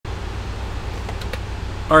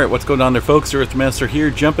Alright, what's going on there, folks? Earthmaster here,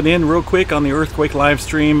 jumping in real quick on the earthquake live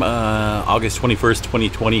stream, August 21st,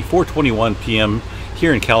 2020, 4:21 p.m.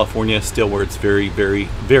 here in California, still where it's very, very,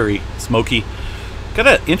 very smoky. Got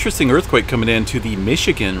an interesting earthquake coming into the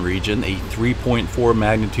Michigan region, a 3.4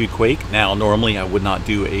 magnitude quake. Now, normally I would not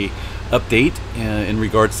do a update in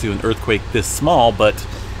regards to an earthquake this small, but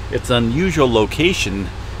its unusual location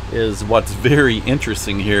is what's very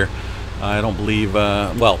interesting here. I don't believe,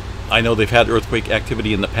 well, I know they've had earthquake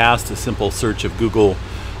activity in the past. A simple search of Google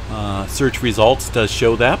search results does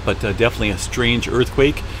show that, but definitely a strange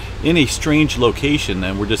earthquake in a strange location.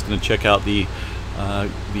 And we're just going to check out the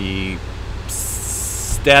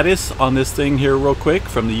status on this thing here real quick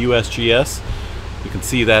from the USGS. You can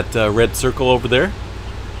see that red circle over there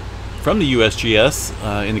from the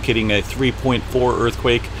USGS indicating a 3.4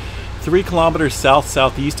 earthquake 3 kilometers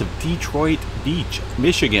southeast of Detroit Beach,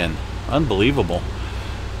 Michigan. Unbelievable.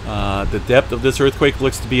 The depth of this earthquake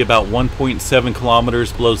looks to be about 1.7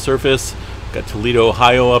 kilometers below surface. Got Toledo,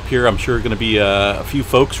 Ohio up here. I'm sure going to be a few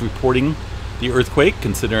folks reporting the earthquake,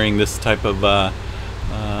 considering this type of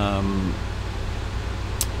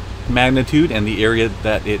magnitude and the area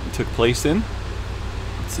that it took place in.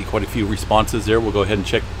 See quite a few responses there. We'll go ahead and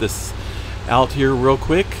check this out here real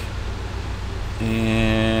quick.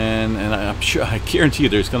 And I'm sure, I guarantee you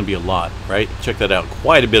there's going to be a lot, right? Check that out.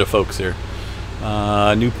 Quite a bit of folks here.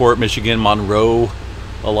 Newport, Michigan, Monroe,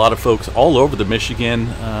 a lot of folks all over the Michigan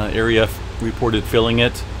area reported feeling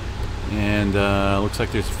it, and looks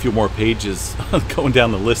like there's a few more pages going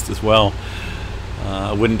down the list as well.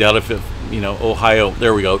 I wouldn't doubt if it, you know, Ohio.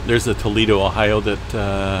 There we go. There's the Toledo, Ohio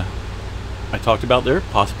that I talked about there,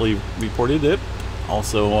 possibly reported it.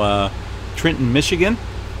 Also, Trenton, Michigan.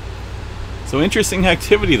 So interesting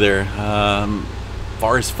activity there. As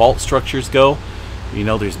far as fault structures go, you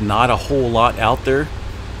know, there's not a whole lot out there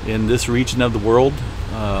in this region of the world.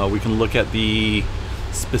 We can look at the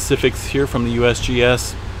specifics here from the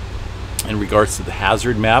USGS in regards to the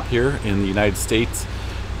hazard map here in the United States.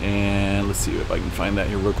 And let's see if I can find that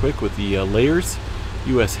here real quick with the layers.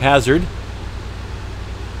 US hazard.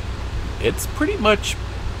 It's pretty much,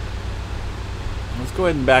 let's go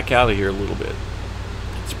ahead and back out of here a little bit.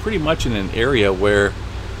 It's pretty much in an area where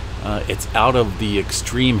it's out of the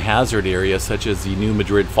extreme hazard area, such as the New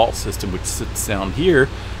Madrid fault system, which sits down here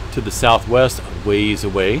to the southwest, a ways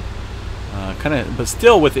away, kind of, but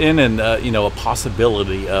still within an you know, a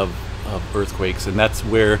possibility of earthquakes. And that's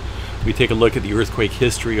where we take a look at the earthquake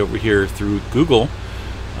history over here through Google.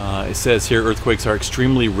 It says here earthquakes are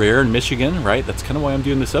extremely rare in Michigan, right? That's kind of why I'm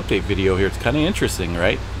doing this update video here. It's kind of interesting,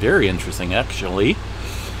 right? Very interesting, actually.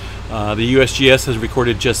 The USGS has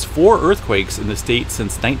recorded just 4 earthquakes in the state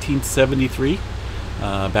since 1973,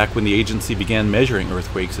 back when the agency began measuring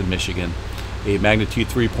earthquakes in Michigan. A magnitude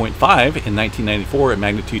 3.5 in 1994, a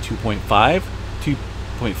magnitude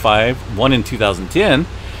 2.5, one in 2010,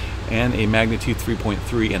 and a magnitude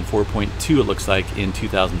 3.3 and 4.2 it looks like in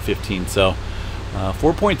 2015. So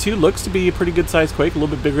 4.2 looks to be a pretty good sized quake, a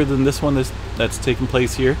little bit bigger than this one that's taking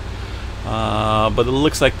place here. But it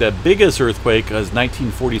looks like the biggest earthquake is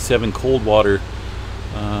 1947 Coldwater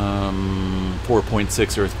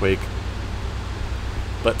 4.6 earthquake.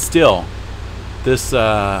 But still, this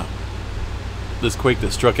this quake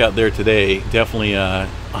that struck out there today definitely,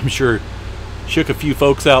 I'm sure, shook a few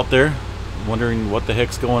folks out there, wondering what the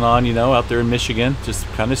heck's going on, you know, out there in Michigan. Just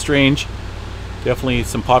kind of strange. Definitely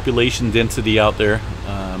some population density out there,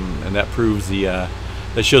 and that proves the.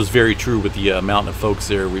 That shows very true with the amount of folks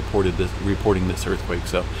there reporting this earthquake.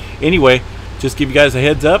 So anyway, just give you guys a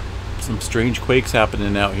heads up. Some strange quakes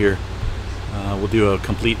happening out here. We'll do a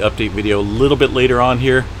complete update video a little bit later on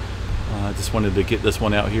here. I just wanted to get this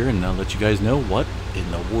one out here and let you guys know what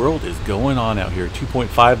in the world is going on out here.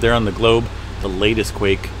 2.5 there on the globe, the latest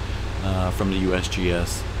quake from the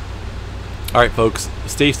USGS. All right, folks,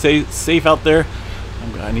 stay safe out there.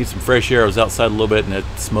 I need some fresh air. I was outside a little bit and that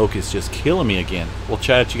smoke is just killing me again. We'll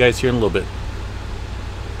chat at you guys here in a little bit.